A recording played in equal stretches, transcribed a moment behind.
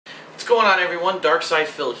going on, everyone? Darkside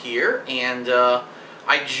Phil here, and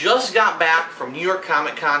I just got back from New York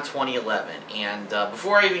Comic Con 2011, and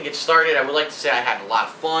before I even get started, I would like to say I had a lot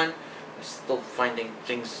of fun. I'm still finding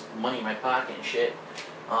money in my pocket and shit.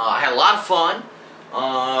 I had a lot of fun,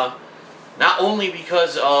 not only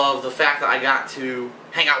because of the fact that I got to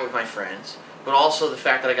hang out with my friends, but also the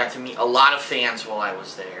fact that I got to meet a lot of fans while I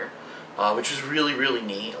was there, which was really, really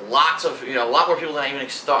neat. A lot more people than I even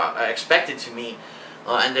expected to meet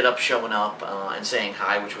ended up showing up and saying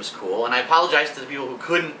hi, which was cool. And I apologize to the people who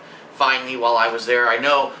couldn't find me while I was there. I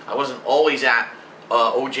know I wasn't always at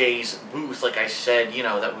OJ's booth, like I said,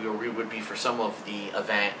 that we would be for some of the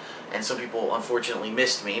event, and some people unfortunately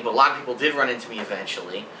missed me, but a lot of people did run into me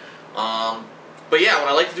eventually. But yeah, what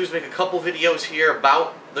I like to do is make a couple videos here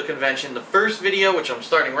about the convention. The first video, which I'm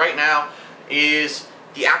starting right now, is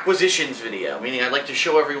the acquisitions video, meaning I'd like to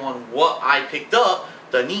show everyone what I picked up,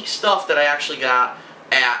 the neat stuff that I actually got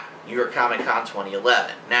at New York Comic Con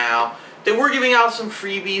 2011. Now, they were giving out some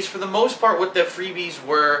freebies. For the most part, what the freebies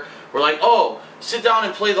were like, oh, sit down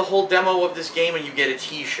and play the whole demo of this game and you get a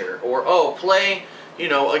t-shirt. Or, oh, play,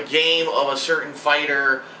 a game of a certain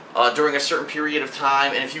fighter during a certain period of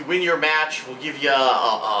time, and if you win your match, we'll give you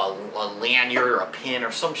a lanyard or a pin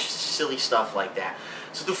or some silly stuff like that.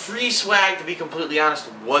 So the free swag, to be completely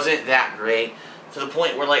honest, wasn't that great, to the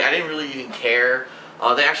point where I didn't really even care.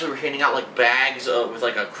 They actually were handing out bags with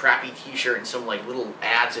a crappy t-shirt and some little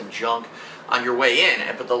ads and junk on your way in.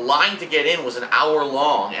 But the line to get in was an hour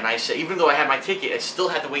long, and I said, even though I had my ticket, I still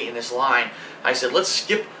had to wait in this line. I said, let's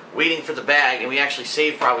skip waiting for the bag, and we actually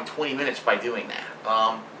saved probably 20 minutes by doing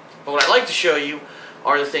that. But what I'd like to show you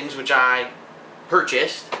are the things which I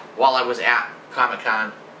purchased while I was at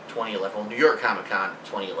Comic-Con 2011, well, New York Comic-Con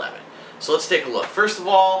 2011. So let's take a look. First of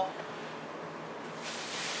all,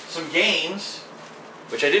 some games,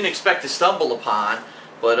 which I didn't expect to stumble upon,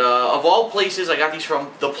 but of all places, I got these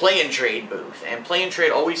from the Play and Trade booth. And Play and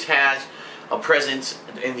Trade always has a presence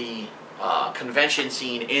in the convention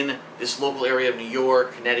scene in this local area of New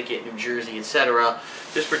York, Connecticut, New Jersey, etc.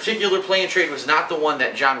 This particular Play and Trade was not the one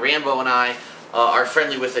that John Rambo and I are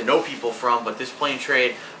friendly with and know people from, but this Play and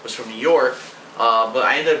Trade was from New York. But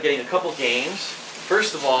I ended up getting a couple games.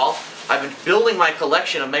 First of all, I've been building my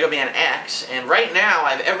collection of Mega Man X, and right now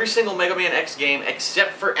I have every single Mega Man X game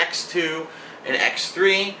except for X2 and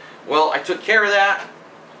X3. Well, I took care of that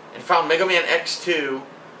and found Mega Man X2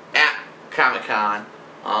 at Comic-Con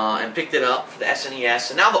and picked it up for the SNES.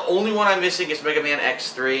 And now the only one I'm missing is Mega Man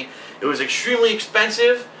X3. It was extremely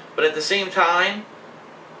expensive, but at the same time,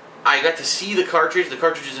 I got to see the cartridge. The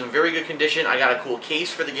cartridge is in very good condition. I got a cool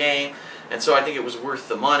case for the game, and so I think it was worth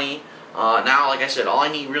the money. Now, like I said, all I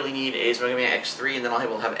really need is Mega Man X3, and then I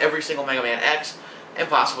will have every single Mega Man X, and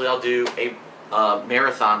possibly I'll do a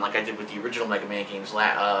marathon like I did with the original Mega Man games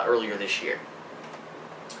earlier this year.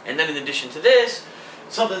 And then in addition to this,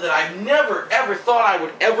 something that I never ever thought I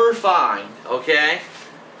would ever find, okay?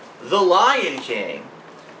 The Lion King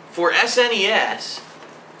for SNES,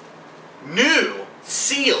 new,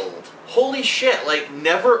 sealed. Holy shit,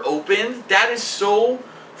 never opened. That is so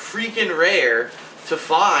freaking rare to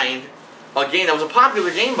find a game that was a popular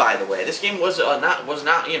game, by the way. This game was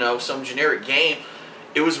not some generic game.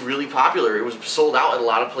 It was really popular. It was sold out at a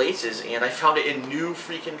lot of places, and I found it in new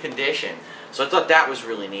freaking condition. So I thought that was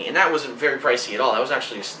really neat, and that wasn't very pricey at all. That was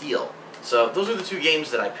actually a steal. So those are the two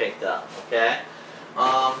games that I picked up. Okay.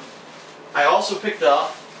 I also picked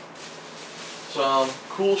up some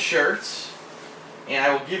cool shirts, and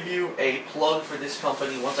I will give you a plug for this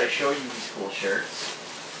company once I show you these cool shirts.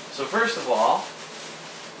 So first of all,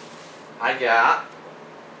 I got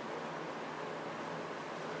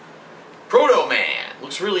Proto Man.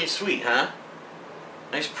 Looks really sweet, huh?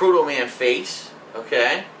 Nice Proto Man face,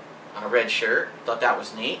 okay, on a red shirt. Thought that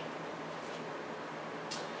was neat.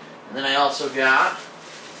 And then I also got,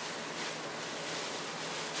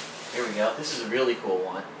 here we go, this is a really cool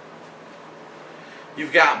one.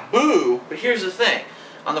 You've got Boo, but here's the thing.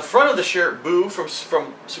 On the front of the shirt, Boo from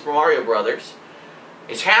Super Mario Brothers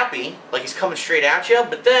is happy, like he's coming straight at you,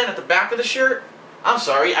 but then at the back of the shirt, I'm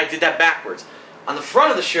sorry, I did that backwards. On the front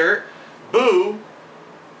of the shirt, Boo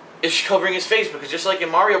is covering his face, because just like in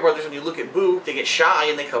Mario Brothers, when you look at Boo, they get shy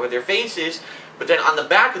and they cover their faces, but then on the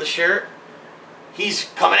back of the shirt, he's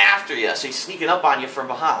coming after you, so he's sneaking up on you from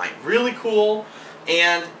behind. Really cool,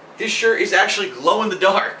 and his shirt is actually glow in the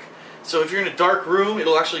dark. So if you're in a dark room,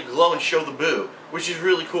 it'll actually glow and show the Boo, which is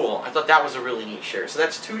really cool. I thought that was a really neat shirt. So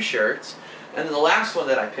that's two shirts. And then the last one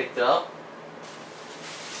that I picked up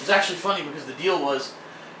is actually funny, because the deal was,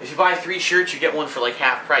 if you buy 3 shirts, you get one for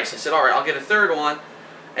half price. I said, alright, I'll get a third one.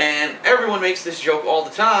 And everyone makes this joke all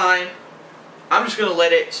the time. I'm just going to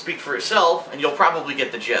let it speak for itself, and you'll probably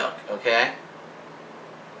get the joke, okay?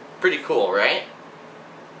 Pretty cool, right?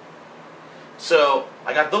 So,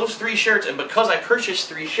 I got those 3 shirts, and because I purchased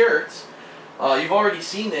 3 shirts, you've already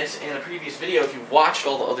seen this in a previous video if you've watched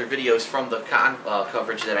all the other videos from the con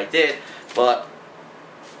coverage that I did, but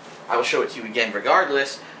I will show it to you again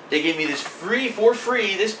regardless. They gave me this for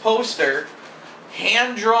free, this poster,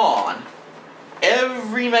 hand-drawn,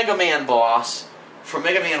 every Mega Man boss, from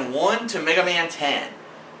Mega Man 1 to Mega Man 10.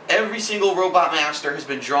 Every single Robot Master has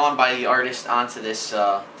been drawn by the artist onto this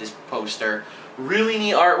this poster. Really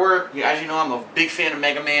neat artwork. As you know, I'm a big fan of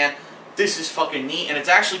Mega Man. This is fucking neat, and it's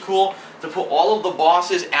actually cool to put all of the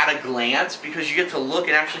bosses at a glance because you get to look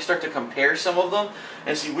and actually start to compare some of them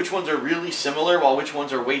and see which ones are really similar while which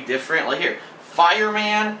ones are way different. Like here,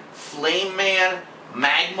 Fireman, Flame Man,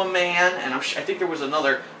 Magma Man, and I think there was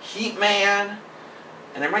another Heat Man.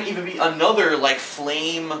 And there might even be another, like,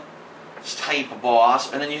 flame-type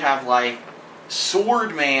boss. And then you have, like,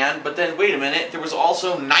 Sword Man. But then, wait a minute, there was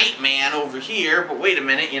also Night Man over here. But wait a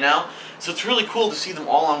minute, you know? So it's really cool to see them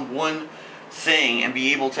all on one thing and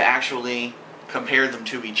be able to actually compare them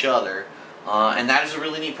to each other. And that is a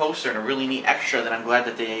really neat poster and a really neat extra that I'm glad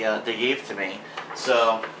that they gave to me.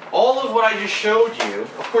 So, all of what I just showed you,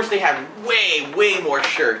 of course they have way, way more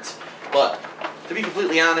shirts. But to be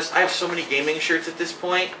completely honest, I have so many gaming shirts at this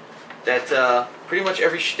point that pretty much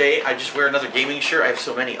every day I just wear another gaming shirt. I have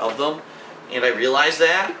so many of them, and I realized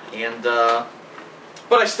that. And but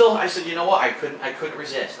I said, you know what? I couldn't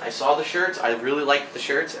resist. I saw the shirts. I really liked the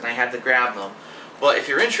shirts, and I had to grab them. But if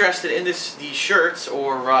you're interested in these shirts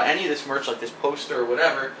or any of this merch, like this poster or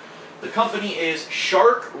whatever, the company is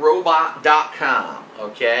sharkrobot.com.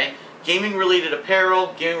 Okay, gaming-related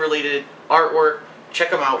apparel, gaming-related artwork.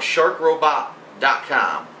 Check them out,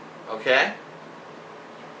 sharkrobot.com, okay?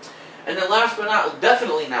 And then last but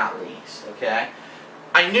definitely not least, okay?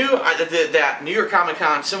 I knew that New York Comic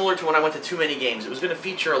Con, similar to when I went to Too Many Games, it was going to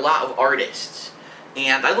feature a lot of artists.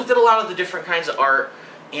 And I looked at a lot of the different kinds of art,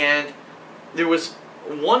 and there was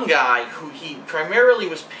one guy who he primarily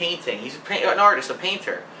was painting. He's an artist, a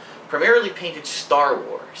painter. Primarily painted Star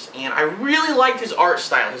Wars. And I really liked his art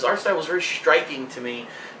style. His art style was very striking to me.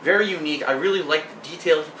 Very unique. I really liked the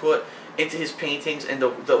detail he put into his paintings and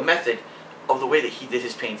the method of the way that he did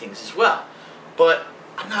his paintings as well. But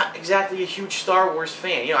I'm not exactly a huge Star Wars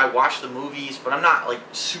fan. You know, I watch the movies, but I'm not, like,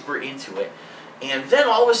 super into it. And then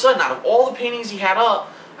all of a sudden, out of all the paintings he had up,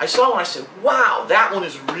 I saw one and I said, wow, that one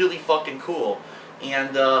is really fucking cool.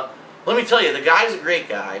 And let me tell you, the guy's a great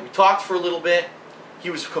guy. We talked for a little bit. He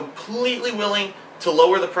was completely willing to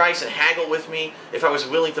lower the price and haggle with me if I was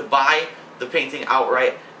willing to buy the painting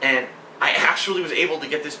outright, and I actually was able to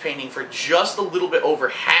get this painting for just a little bit over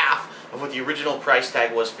half of what the original price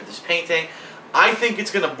tag was for this painting. I think it's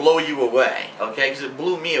going to blow you away, okay, because it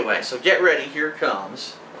blew me away. So get ready, here it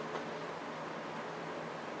comes.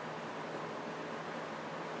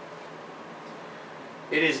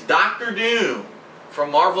 It is Dr. Doom from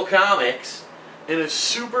Marvel Comics in a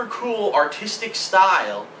super cool artistic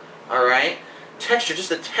style, alright? Texture, just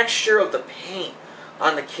the texture of the paint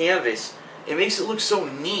on the canvas. It makes it look so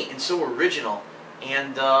neat and so original.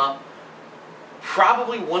 And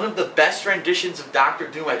probably one of the best renditions of Dr.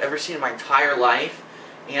 Doom I've ever seen in my entire life.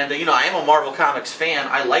 And, you know, I am a Marvel Comics fan.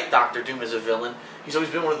 I like Dr. Doom as a villain. He's always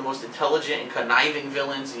been one of the most intelligent and conniving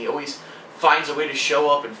villains, and he always finds a way to show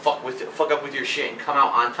up and fuck up with your shit and come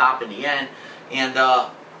out on top in the end. And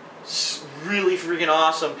really freaking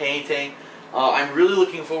awesome painting. I'm really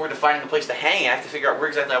looking forward to finding a place to hang it. I have to figure out where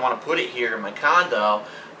exactly I want to put it here in my condo.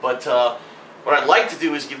 But what I'd like to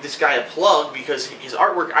do is give this guy a plug because his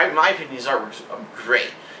artwork, in my opinion, his artwork's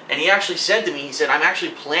great. And he actually said to me, he said, I'm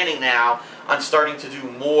actually planning now on starting to do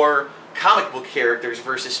more comic book characters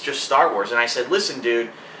versus just Star Wars. And I said, listen,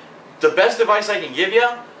 dude, the best advice I can give you,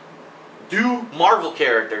 do Marvel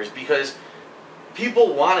characters because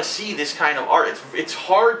people want to see this kind of art. It's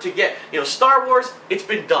hard to get. You know, Star Wars, it's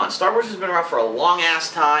been done. Star Wars has been around for a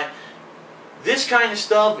long-ass time. This kind of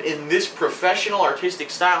stuff in this professional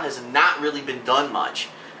artistic style has not really been done much.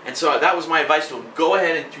 And so that was my advice to him. Go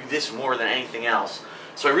ahead and do this more than anything else.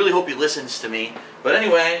 So I really hope he listens to me. But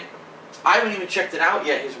anyway, I haven't even checked it out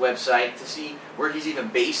yet, his website, to see where he's even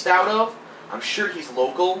based out of. I'm sure he's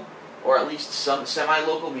local, or at least some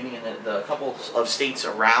semi-local, meaning in the couple of states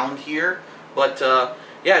around here. But,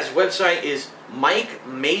 yeah, his website is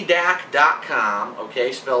MikeMaydak.com,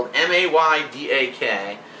 okay, spelled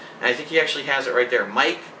M-A-Y-D-A-K. And I think he actually has it right there,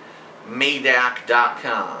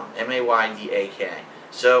 MikeMaydak.com, M-A-Y-D-A-K.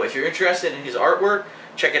 So if you're interested in his artwork,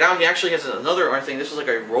 check it out. He actually has another art thing. This was like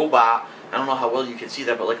a robot I don't know how well you can see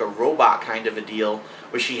that, but like a robot kind of a deal,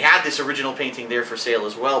 which she had this original painting there for sale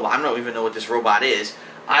as well, but I don't even know what this robot is.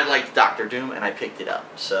 I liked Dr. Doom, and I picked it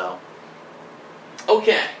up. So,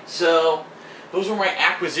 okay, so those were my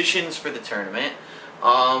acquisitions for the tournament.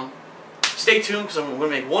 Stay tuned, because I'm going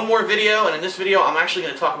to make one more video, and in this video I'm actually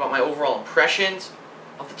going to talk about my overall impressions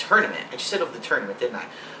of the tournament. I just said of the tournament, didn't I?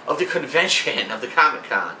 Of the convention, of the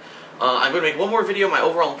Comic-Con. I'm going to make one more video, my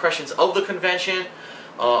overall impressions of the convention,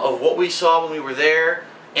 of what we saw when we were there,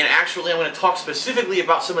 and actually I'm going to talk specifically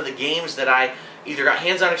about some of the games that I either got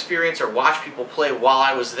hands-on experience or watched people play while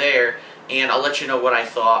I was there, and I'll let you know what I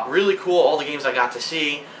thought. Really cool, all the games I got to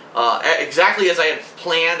see. Exactly as I had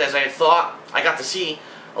planned, as I had thought, I got to see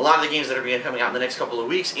a lot of the games that are coming out in the next couple of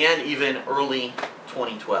weeks, and even early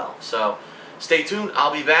 2012. So, stay tuned,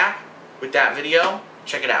 I'll be back with that video.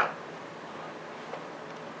 Check it out.